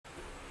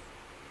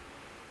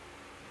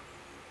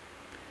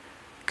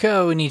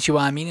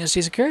Konnichiwa, Minos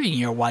Sakura, and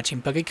you're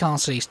watching Bucket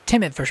Console's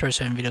timid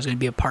first-person video. Is going to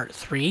be a part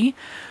 3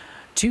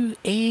 to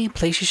a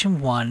PlayStation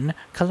 1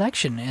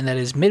 collection, and that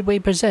is Midway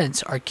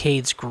Presents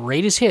Arcade's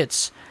Greatest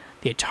Hits,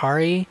 the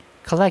Atari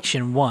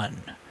Collection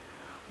 1.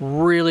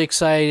 Really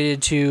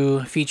excited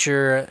to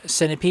feature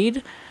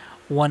Centipede,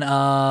 one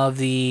of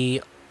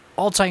the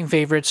all-time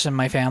favorites in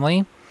my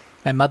family.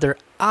 My mother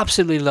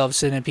absolutely loves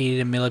Centipede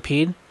and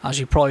Millipede, as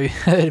you probably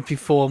heard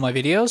before in my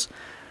videos.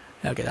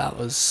 Okay, that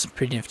was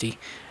pretty nifty.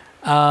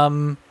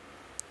 I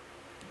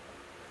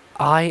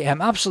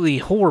am absolutely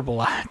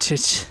horrible at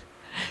it.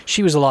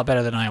 She was a lot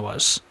better than I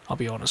was, I'll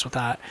be honest with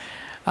that.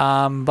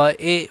 But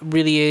it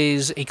really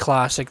is a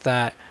classic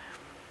that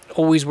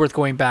always worth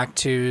going back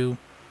to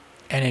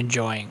and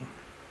enjoying.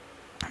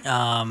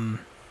 And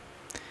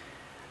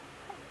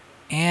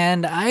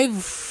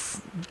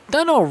I've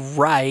done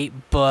alright,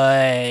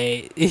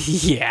 but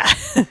yeah.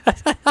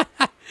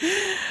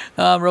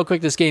 Real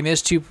quick, this game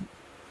is 2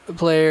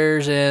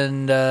 players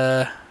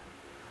and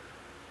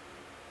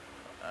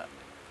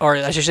or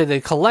I should say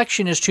the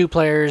collection is 2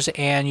 players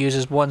and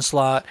uses 1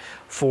 slot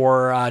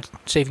for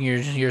saving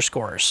your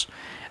scores.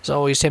 As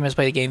always, 10 minutes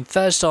play the game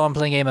first, so I'm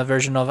playing a game a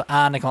version of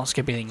and I can't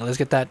skip anything. Let's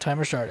get that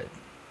timer started.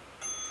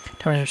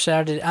 Timer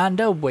started and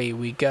away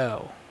we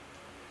go.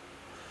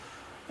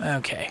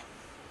 Okay.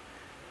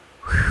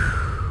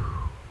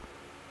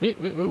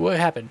 What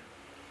happened?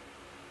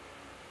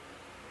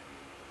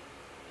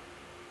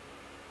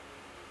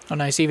 Oh,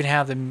 nice. Even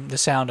have the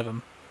sound of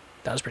them.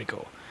 That was pretty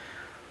cool.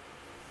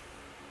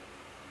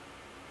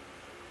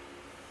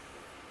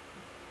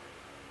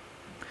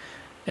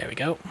 There we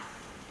go.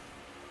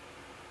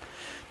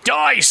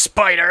 Die,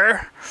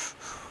 spider!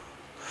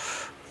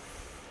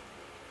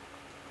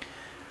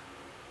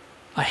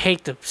 I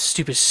hate the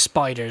stupid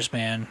spiders,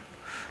 man.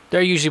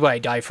 They're usually what I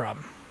die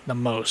from the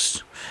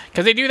most.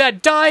 Because they do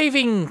that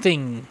diving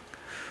thing.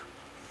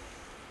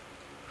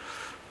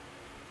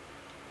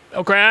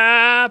 Oh,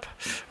 crap!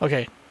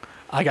 Okay.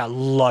 I got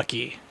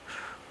lucky.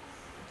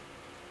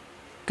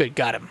 Good,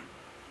 got him.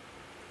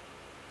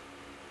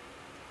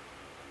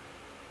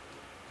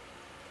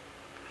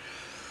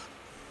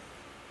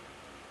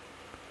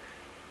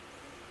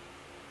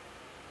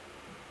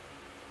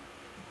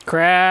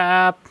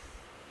 Crap.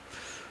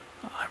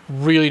 I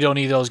really don't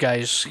need those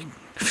guys.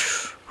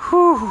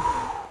 Whew.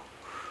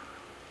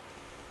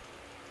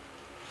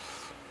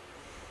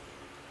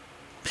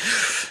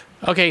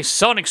 Okay,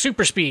 Sonic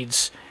Super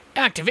Speeds.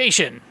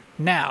 Activation.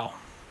 Now.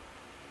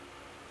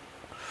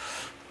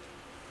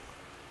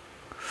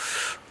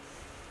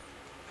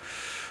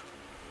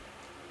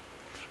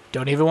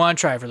 Don't even want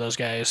to try for those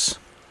guys.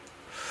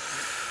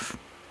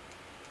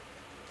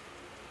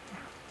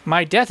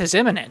 My death is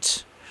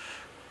imminent.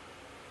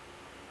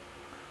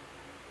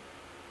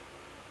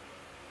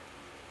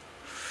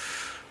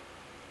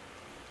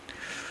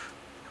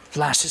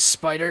 Blasted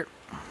spider.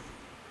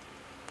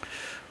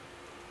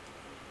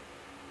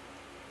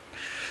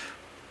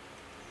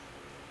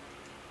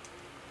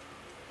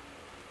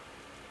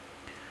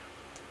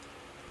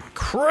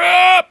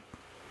 Crap!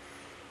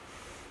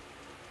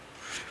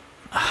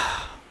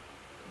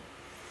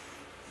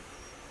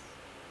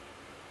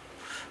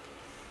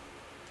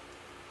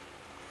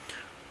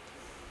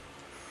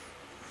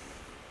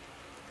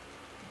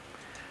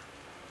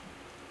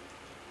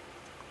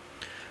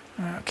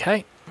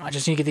 Okay, I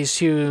just need to get these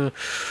 2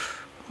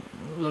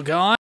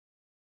 gone.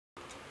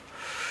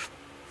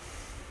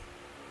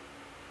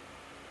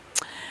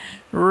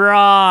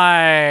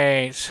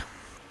 Right.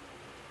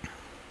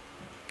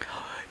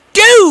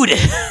 Dude!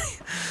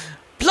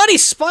 Bloody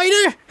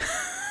spider!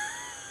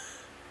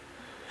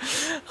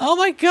 Oh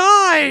my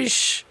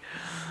gosh!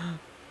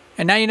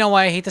 And now you know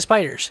why I hate the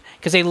spiders.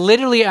 Because they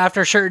literally,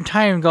 after a certain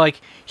time, go like,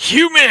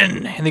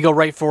 human! And they go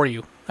right for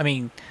you. I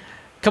mean,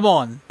 come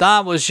on.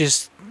 That was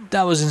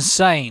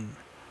insane.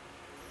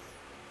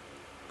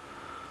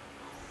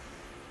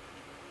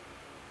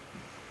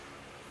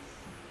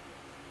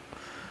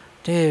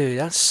 Dude,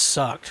 that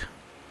sucked.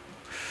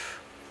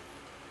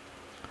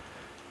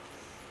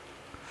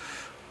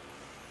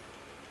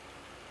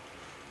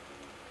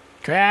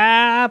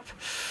 Crap!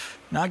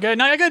 Not good,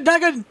 not good, not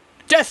good!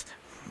 Death!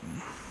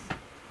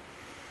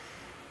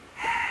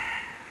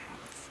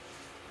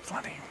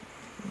 Funny.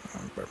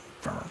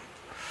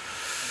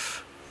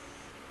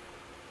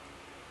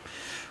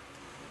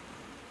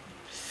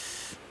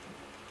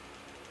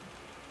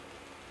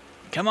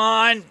 Come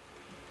on!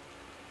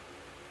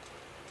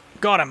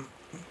 Got him.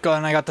 Go,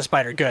 and I got the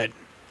spider. Good.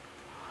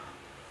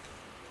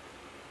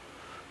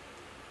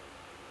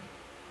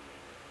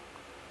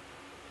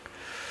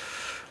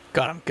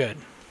 Got him. Good.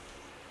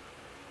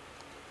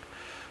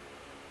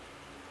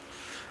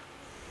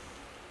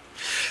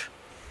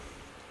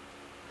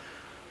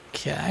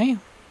 Okay.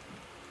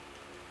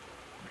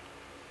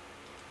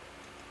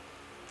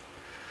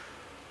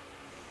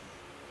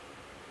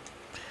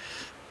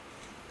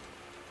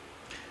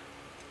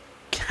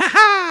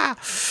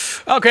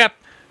 Oh crap!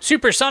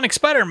 Supersonic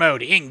Spider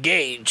Mode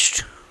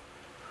engaged.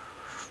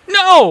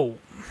 No!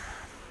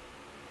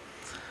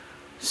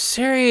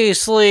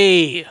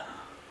 Seriously?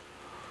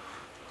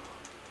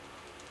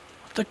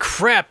 The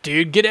crap,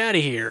 dude. Get out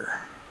of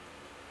here.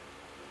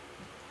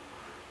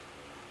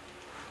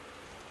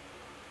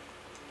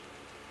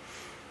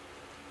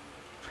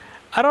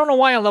 I don't know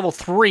why on level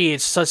 3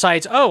 it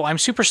decides, oh, I'm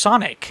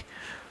supersonic.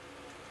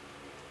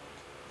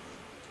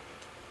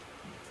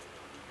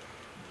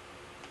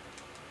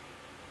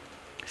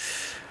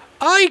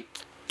 I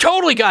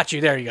totally got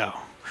you. There you go.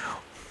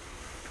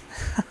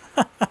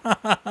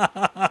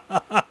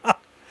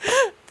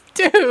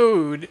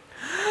 Dude.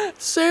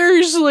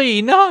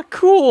 Seriously, not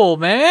cool,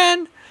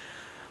 man.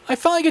 I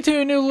finally get to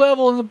a new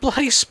level and the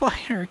bloody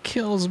spider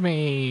kills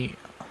me.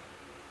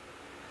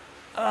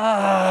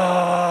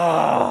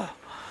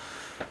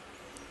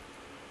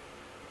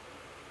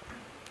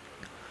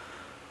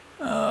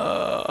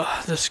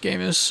 This game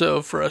is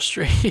so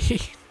frustrating.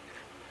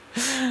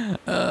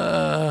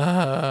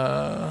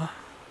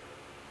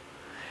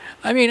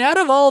 I mean, out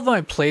of all of them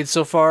I played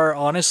so far,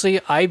 honestly,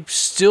 I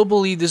still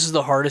believe this is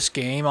the hardest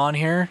game on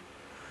here.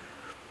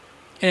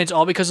 And it's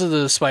all because of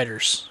the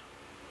spiders.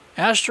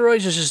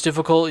 Asteroids is just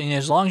difficult, and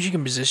as long as you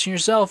can position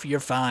yourself, you're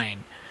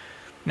fine.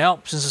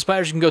 Nope, since the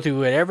spiders can go through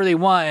whatever they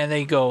want and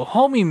they go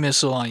homing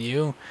missile on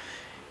you,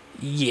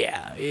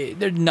 yeah,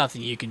 there's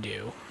nothing you can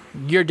do.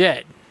 You're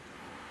dead.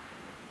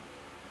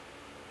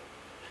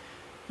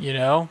 You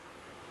know?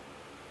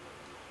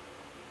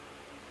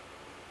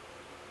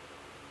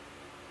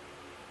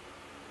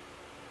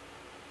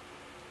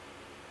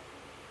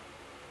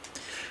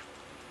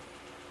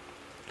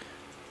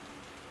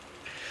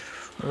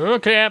 Oh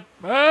crap!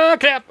 Oh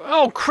crap!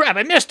 Oh crap!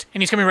 I missed!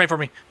 And he's coming right for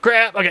me.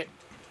 Crap! Okay.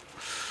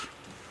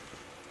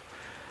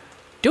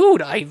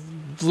 Dude, I'm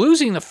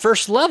losing the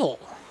first level.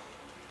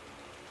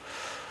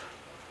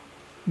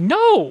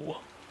 No!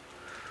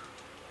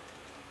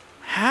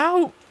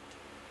 How?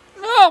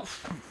 No!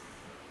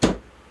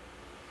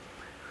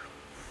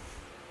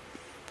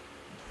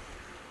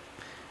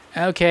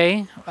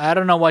 Okay, I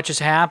don't know what just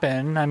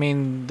happened. I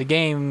mean, the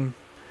game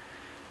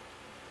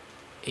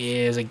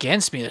is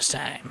against me this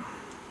time.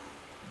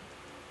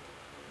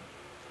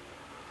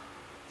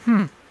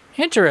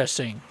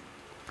 Interesting.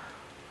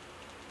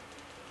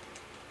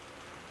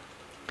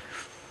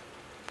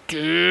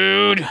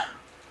 Dude.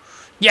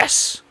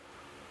 Yes.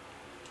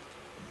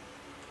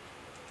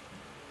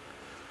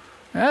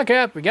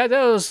 Okay, we got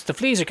those. The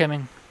fleas are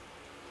coming.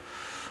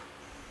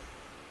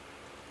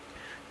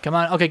 Come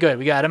on. Okay, good.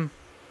 We got him.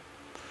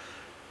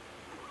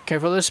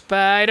 Careful of the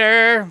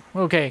spider.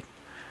 Okay.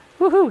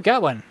 Woohoo,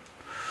 got one.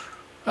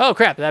 Oh,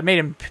 crap. That made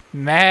him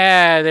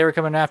mad. They were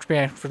coming after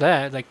me for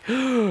that. Like,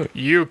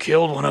 you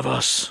killed one of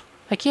us.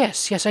 Like,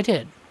 yes, I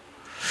did.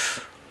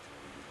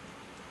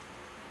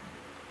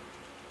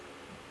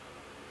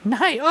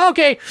 Nice.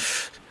 Okay.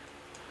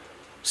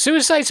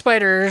 Suicide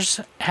spiders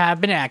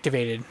have been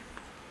activated.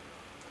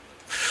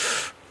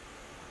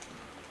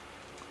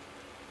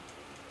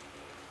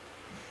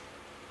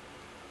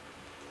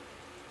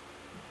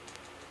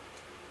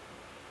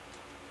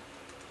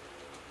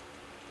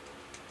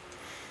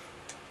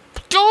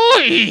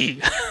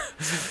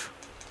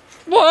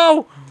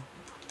 Whoa!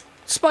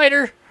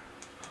 Spider!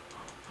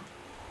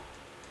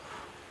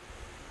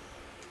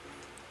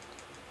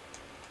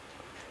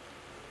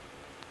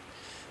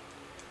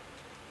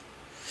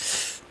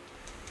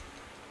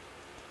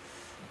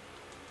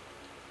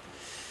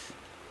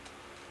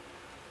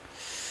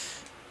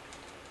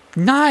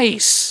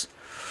 Nice!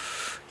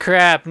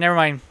 Crap, never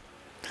mind.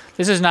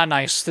 This is not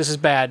nice. This is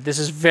bad. This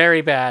is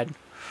very bad.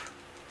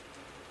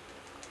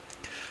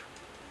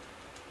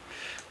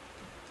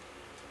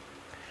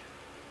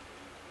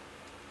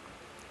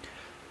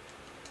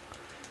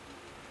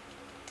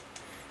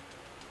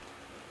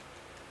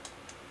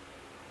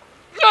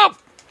 Nope!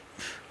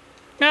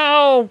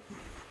 No!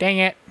 Dang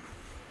it.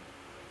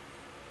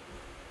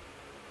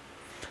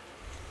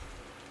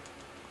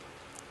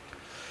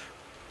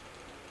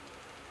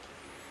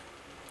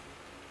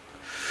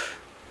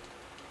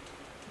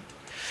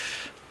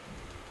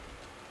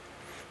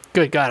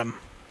 Good, got him.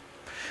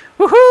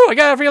 Woohoo! I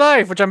got a free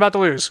life, which I'm about to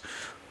lose.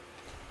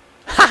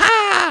 Ha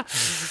ha!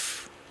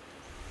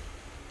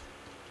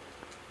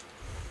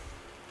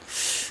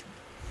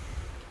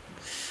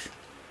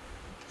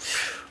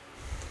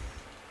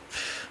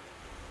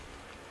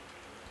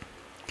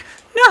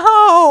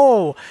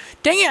 No!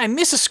 Dang it, I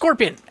missed a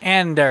scorpion.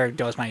 And there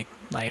goes my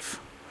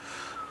life.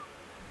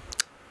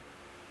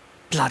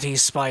 Bloody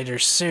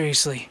spiders,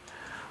 seriously.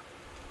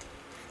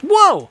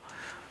 Whoa!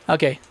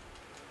 Okay.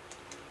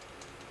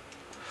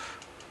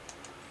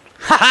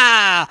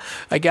 Ha!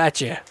 I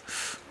got you.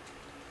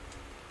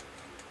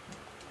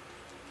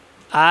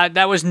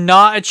 That was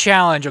not a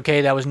challenge,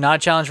 okay? That was not a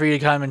challenge for you to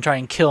come and try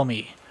and kill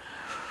me.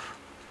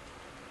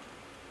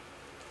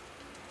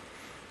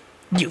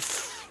 You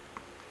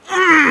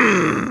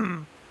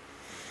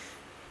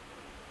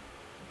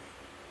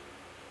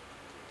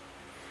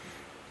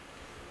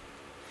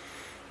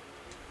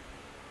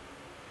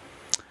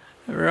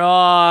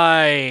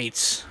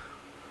Right.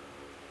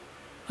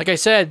 Like I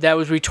said, that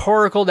was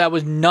rhetorical. That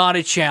was not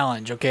a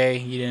challenge, okay?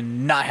 You did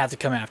not have to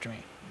come after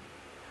me.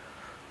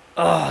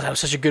 Oh, that was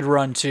such a good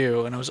run,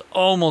 too. And I was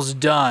almost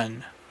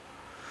done.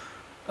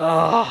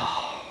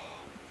 Oh,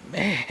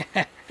 man.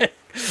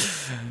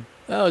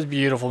 That was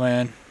beautiful,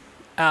 man.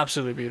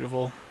 Absolutely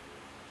beautiful.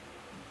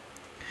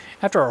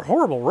 After a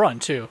horrible run,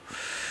 too.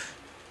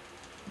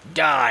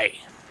 Die.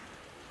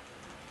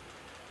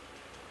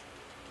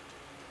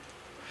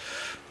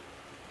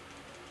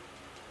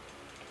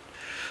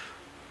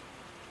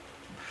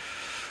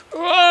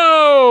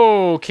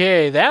 Whoa!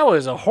 Okay, that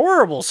was a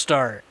horrible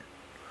start.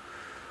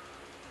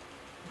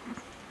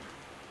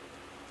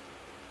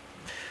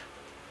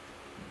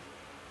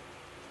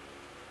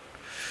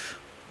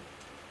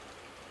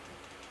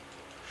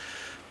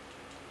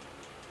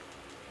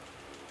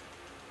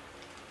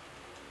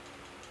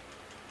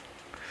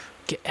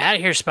 Get out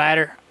of here,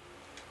 spider.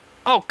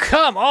 Oh,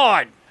 come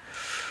on!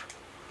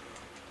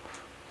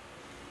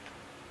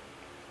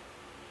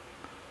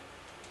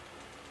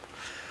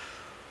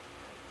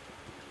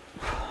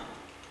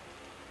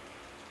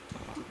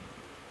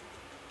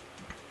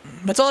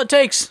 That's all it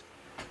takes.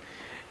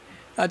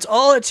 That's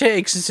all it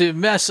takes to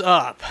mess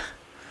up.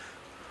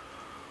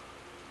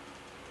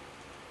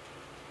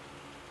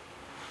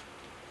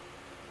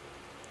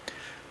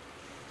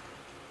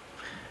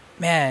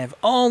 Man, if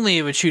only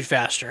it would shoot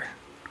faster.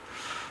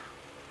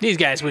 These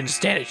guys wouldn't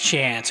stand a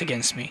chance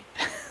against me.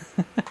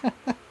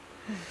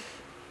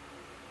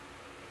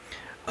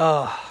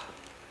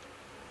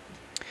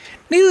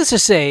 Needless to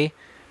say,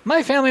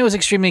 my family was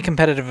extremely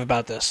competitive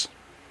about this.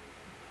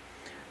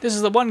 This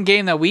is the one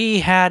game that we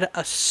had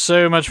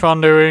so much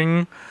fun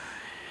doing,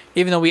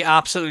 even though we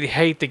absolutely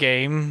hate the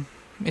game.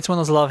 It's one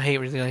of those love-hate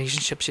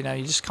relationships, you know,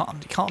 you just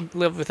can't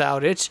live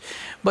without it,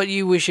 but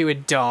you wish it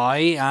would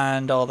die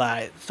and all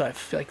that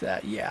stuff like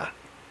that, yeah.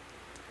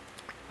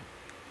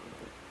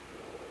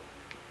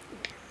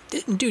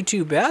 Didn't do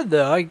too bad,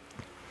 though. I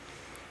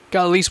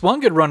got at least one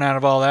good run out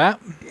of all that.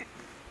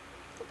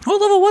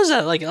 What level was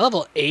that? Like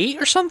level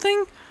 8 or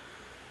something?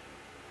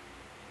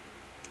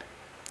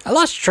 I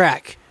lost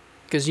track.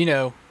 Because, you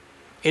know,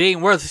 it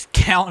ain't worth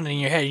counting in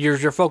your head.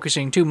 You're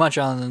focusing too much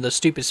on the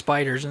stupid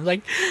spiders. And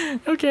like,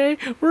 okay,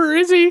 where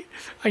is he?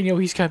 I know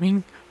he's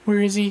coming. Where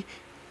is he?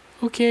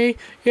 Okay,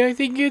 yeah, I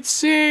think it's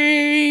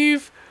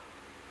safe.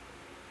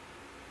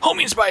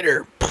 Homing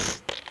spider.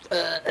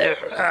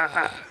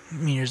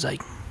 Meter's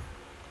like,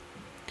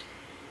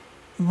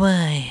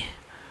 why?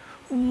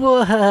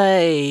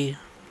 Why?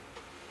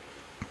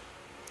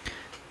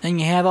 And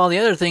you have all the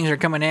other things that are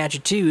coming at you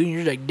too. And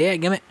you're like,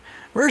 dadgummit.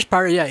 Worst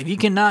part, yeah, if you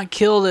cannot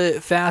kill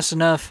it fast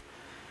enough,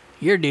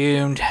 you're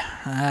doomed.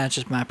 That's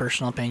just my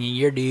personal opinion.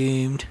 You're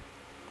doomed.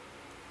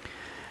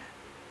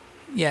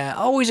 Yeah,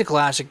 always a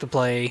classic to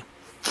play.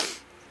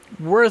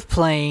 Worth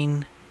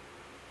playing.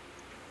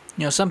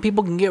 You know, some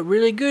people can get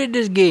really good at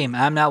this game.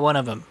 I'm not one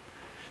of them.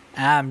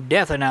 I'm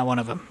definitely not one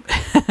of them.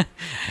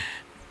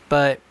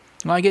 But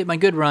when I get my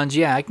good runs,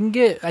 yeah, I can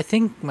get, I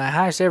think my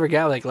highest I ever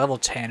got was like level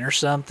 10 or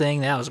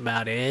something. That was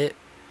about it.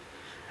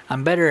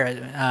 I'm better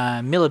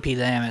at Millipede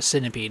than I am at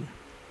Centipede.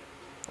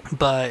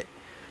 But,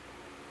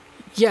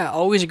 yeah,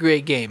 always a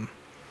great game.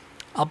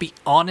 I'll be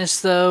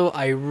honest, though,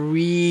 I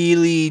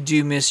really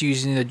do miss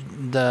using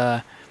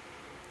the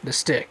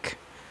stick.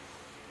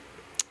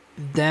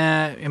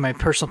 That, in my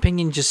personal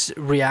opinion, just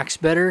reacts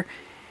better.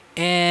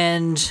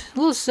 And a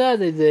little sad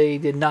that they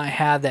did not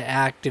have that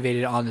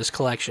activated on this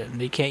collection.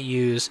 They can't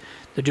use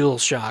the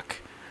DualShock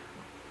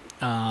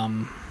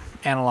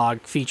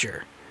analog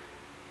feature.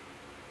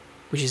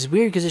 Which is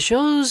weird because it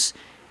shows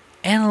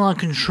analog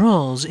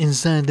controls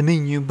inside the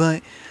menu,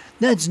 but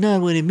that's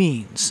not what it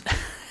means.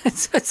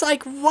 it's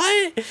like,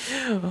 what?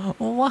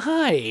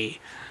 Why?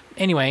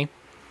 Anyway,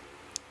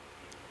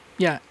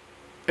 yeah,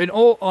 in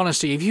all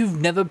honesty, if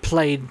you've never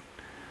played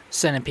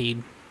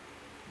Centipede,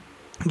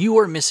 you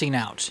are missing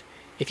out.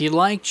 If you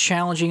like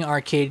challenging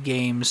arcade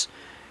games,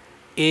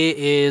 it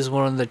is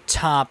one of the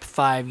top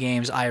 5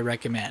 games I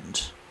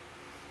recommend.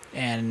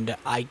 And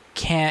I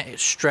can't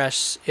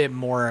stress it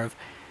more of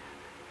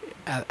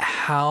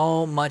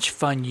how much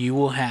fun you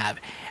will have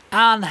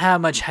and how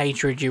much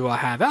hatred you will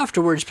have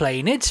afterwards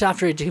playing it,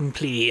 after it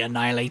completely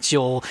annihilates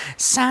your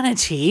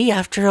sanity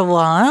after a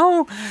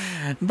while.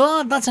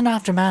 But that's an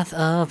aftermath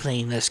of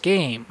playing this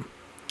game,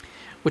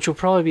 which will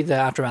probably be the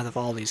aftermath of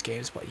all these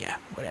games, but yeah,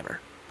 whatever.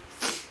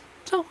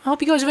 So I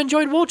hope you guys have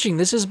enjoyed watching.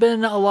 This has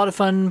been a lot of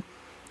fun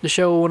to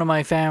show one of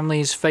my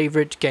family's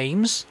favorite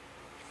games,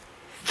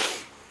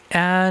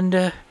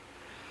 and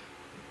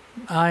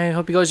I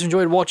hope you guys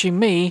enjoyed watching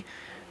me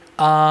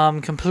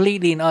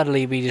completely and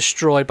utterly be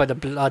destroyed by the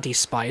bloody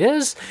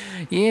spiders.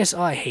 Yes,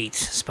 I hate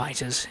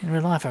spiders. In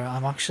real life,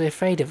 I'm actually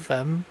afraid of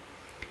them.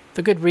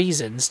 For good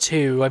reasons,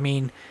 too. I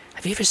mean,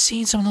 have you ever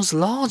seen some of those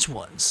large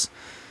ones?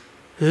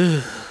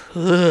 Ugh.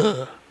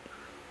 Ugh.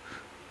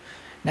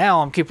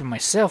 Now I'm keeping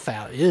myself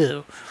out.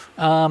 Ew.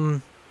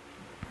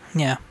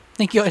 Yeah.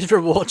 Thank you guys for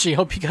watching.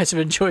 Hope you guys have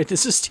enjoyed.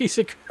 This is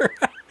Tsurai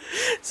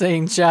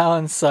saying ciao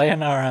and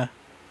sayonara.